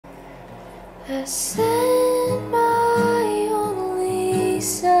I sent my only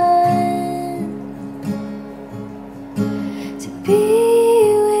son to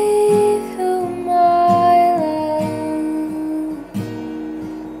be with whom I love.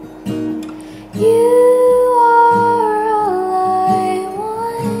 You are all I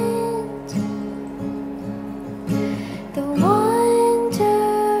want, the wonder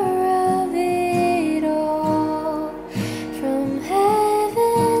of it all. From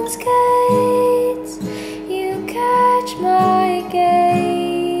heaven's gates you catch my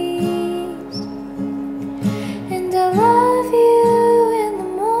gaze, and I love you in the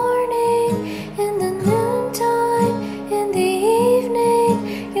morning, in the noontime, in the evening.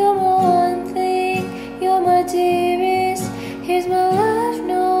 You're my one thing, you're my dearest. Here's my love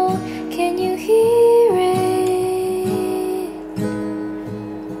note, can you hear it?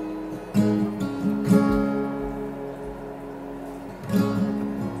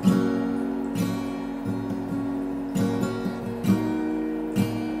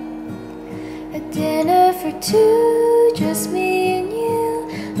 A dinner for two, just me and you.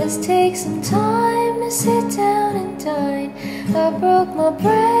 Let's take some time to sit down and dine. I broke my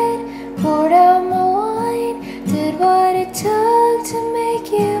bread, poured out my wine, did what it took to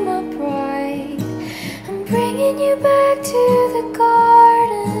make you my bride. I'm bringing you back to the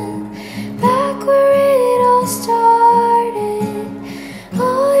garden, back where it all started.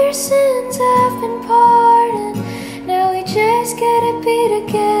 All your sins have been pardoned. Now we just gotta be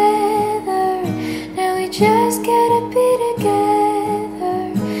together. Now we just gotta be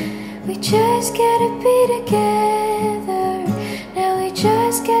together. We just gotta be together. Now we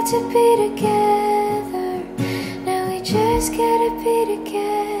just got to be together. Now we just gotta be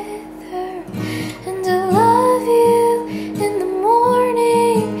together.